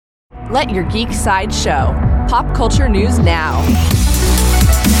Let your geek side show. Pop culture news now.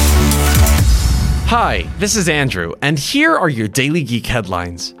 Hi, this is Andrew, and here are your Daily Geek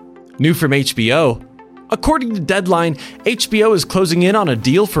headlines. New from HBO. According to Deadline, HBO is closing in on a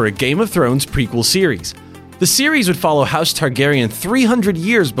deal for a Game of Thrones prequel series. The series would follow House Targaryen 300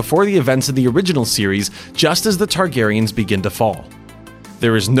 years before the events of the original series, just as the Targaryens begin to fall.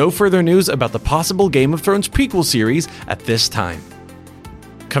 There is no further news about the possible Game of Thrones prequel series at this time.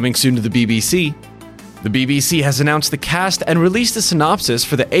 Coming soon to the BBC. The BBC has announced the cast and released a synopsis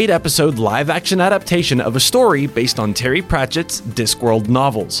for the 8-episode live-action adaptation of a story based on Terry Pratchett's Discworld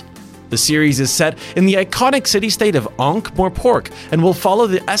novels. The series is set in the iconic city-state of Ankh-Morpork and will follow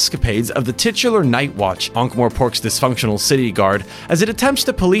the escapades of the titular Night Watch, Ankh-Morpork's dysfunctional city guard, as it attempts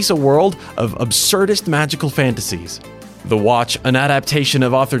to police a world of absurdist magical fantasies. The Watch, an adaptation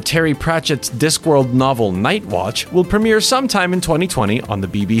of author Terry Pratchett's Discworld novel Night Watch, will premiere sometime in 2020 on the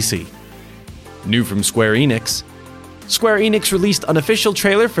BBC. New from Square Enix. Square Enix released an official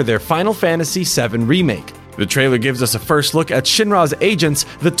trailer for their Final Fantasy VII Remake. The trailer gives us a first look at Shinra's agents,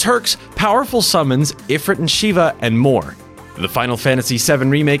 the Turks, powerful summons, Ifrit and Shiva, and more. The Final Fantasy VII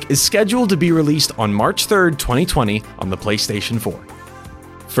Remake is scheduled to be released on March 3rd, 2020 on the PlayStation 4.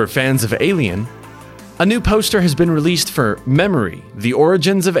 For fans of Alien, a new poster has been released for Memory: The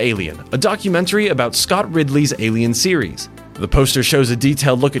Origins of Alien, a documentary about Scott Ridley's Alien series. The poster shows a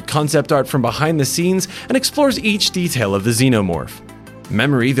detailed look at concept art from behind the scenes and explores each detail of the xenomorph.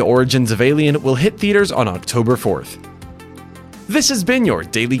 Memory: The Origins of Alien will hit theaters on October 4th. This has been your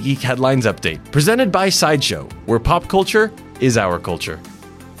Daily Geek Headlines Update, presented by Sideshow, where pop culture is our culture.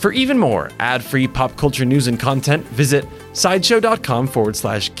 For even more ad-free pop culture news and content, visit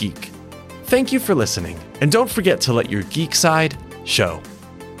sideshow.com/geek. Thank you for listening, and don't forget to let your geek side show.